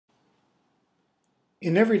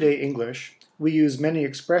In everyday English, we use many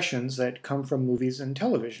expressions that come from movies and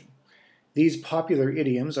television. These popular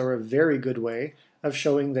idioms are a very good way of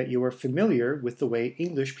showing that you are familiar with the way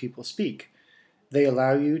English people speak. They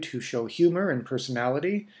allow you to show humor and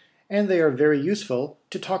personality, and they are very useful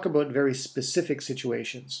to talk about very specific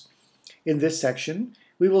situations. In this section,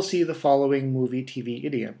 we will see the following movie/TV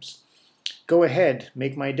idioms. Go ahead,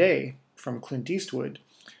 make my day, from Clint Eastwood.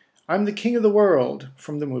 I'm the king of the world,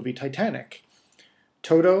 from the movie Titanic.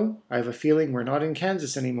 Toto, I have a feeling we're not in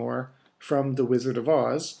Kansas anymore, from The Wizard of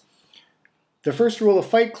Oz. The first rule of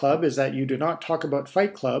Fight Club is that you do not talk about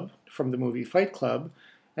Fight Club, from the movie Fight Club.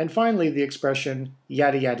 And finally, the expression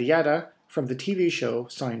yada yada yada, from the TV show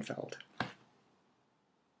Seinfeld.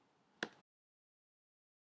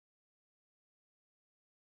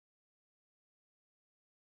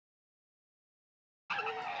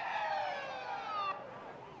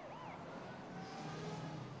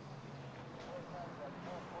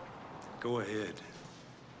 Go ahead.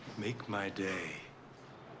 Make my day.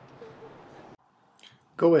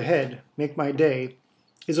 Go ahead, make my day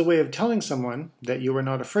is a way of telling someone that you are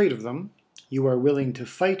not afraid of them, you are willing to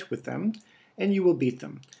fight with them, and you will beat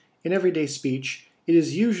them. In everyday speech, it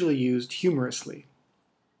is usually used humorously.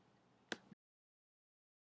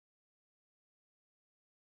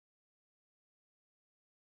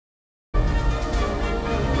 I'm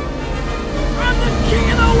the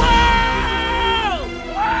king of the world!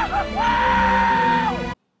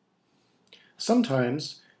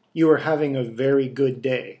 Sometimes you are having a very good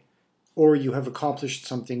day, or you have accomplished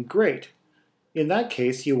something great. In that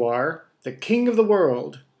case, you are the king of the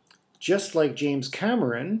world, just like James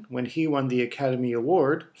Cameron when he won the Academy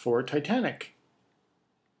Award for Titanic.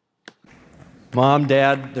 Mom,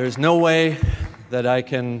 Dad, there's no way that I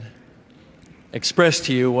can express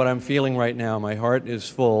to you what I'm feeling right now. My heart is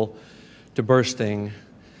full to bursting,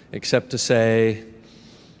 except to say,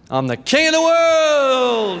 I'm the king of the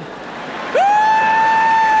world!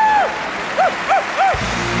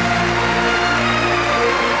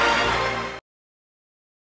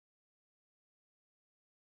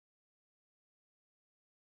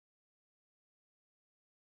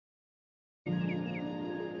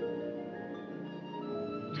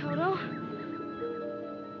 Toto,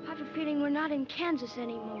 I have a feeling we're not in Kansas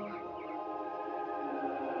anymore.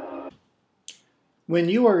 When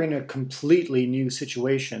you are in a completely new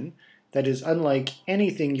situation that is unlike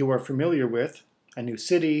anything you are familiar with, a new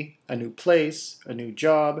city, a new place, a new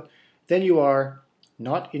job, then you are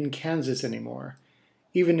not in Kansas anymore.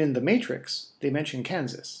 Even in The Matrix, they mention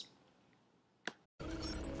Kansas.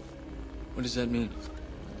 What does that mean?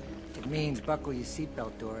 It means buckle your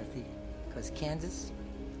seatbelt, Dorothy, because Kansas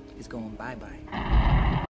is going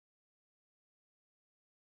bye-bye.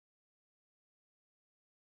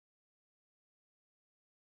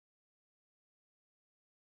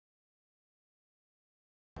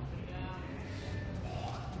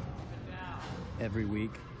 Every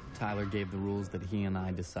week, Tyler gave the rules that he and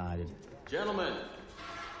I decided. Gentlemen,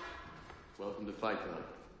 welcome to Fight Club.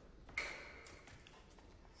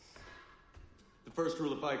 The first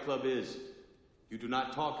rule of Fight Club is you do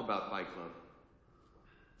not talk about Fight Club.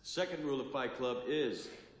 The second rule of Fight Club is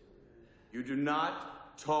you do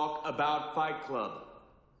not talk about Fight Club.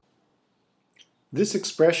 This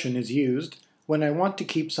expression is used when I want to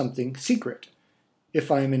keep something secret. If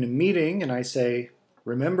I am in a meeting and I say,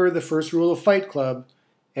 remember the first rule of Fight Club,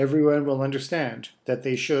 everyone will understand that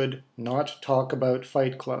they should not talk about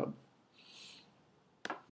Fight Club.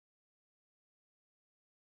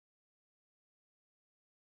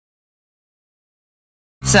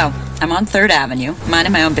 So, I'm on 3rd Avenue,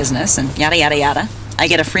 minding my own business, and yada yada yada. I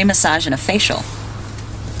get a free massage and a facial.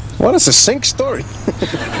 What a succinct story.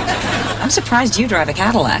 I'm surprised you drive a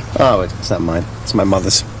Cadillac. Oh, it's not mine. It's my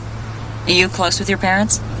mother's. Are you close with your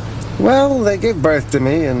parents? Well, they gave birth to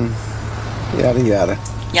me and yada yada.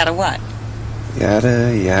 Yada what?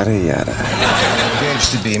 Yada yada yada.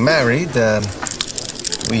 Engaged to be married.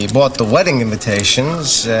 We bought the wedding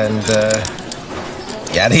invitations and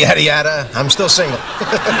yada yada yada. I'm still single.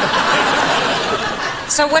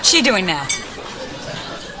 So what's she doing now?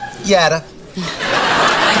 Yada.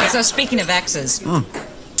 So speaking of exes,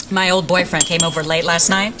 my old boyfriend came over late last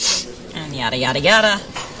night, and yada yada yada.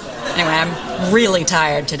 Anyway, I'm really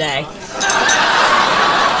tired today.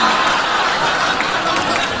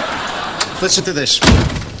 Listen to this.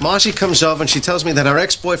 Marcy comes over and she tells me that her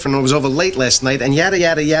ex-boyfriend was over late last night and yada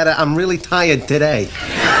yada yada. I'm really tired today.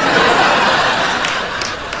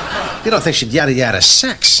 You don't think she'd yada yada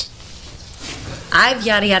sex? I've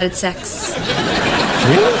yada yada sex.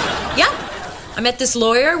 Really? Yeah. I met this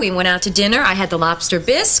lawyer, we went out to dinner, I had the lobster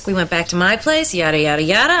bisque, we went back to my place, yada, yada,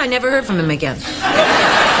 yada. I never heard from him again.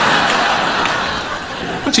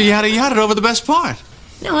 But you yada yada over the best part.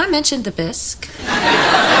 No, I mentioned the bisque.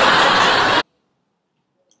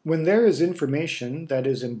 When there is information that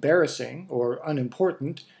is embarrassing or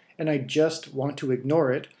unimportant, and I just want to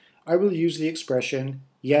ignore it, I will use the expression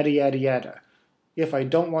yada yada yada. If I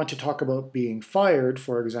don't want to talk about being fired,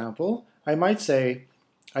 for example, I might say,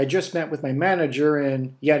 I just met with my manager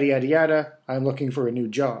and yada yada yada, I'm looking for a new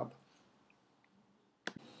job.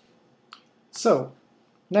 So,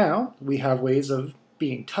 now we have ways of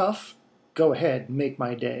being tough, go ahead, make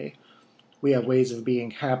my day. We have ways of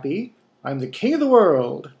being happy, I'm the king of the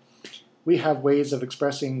world. We have ways of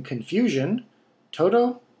expressing confusion,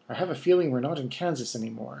 Toto, I have a feeling we're not in Kansas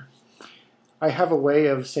anymore. I have a way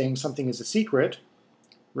of saying something is a secret.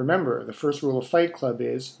 Remember, the first rule of Fight Club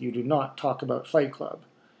is you do not talk about Fight Club.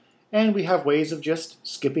 And we have ways of just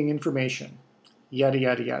skipping information, yada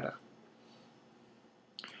yada yada.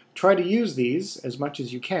 Try to use these as much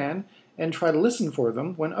as you can, and try to listen for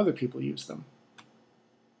them when other people use them.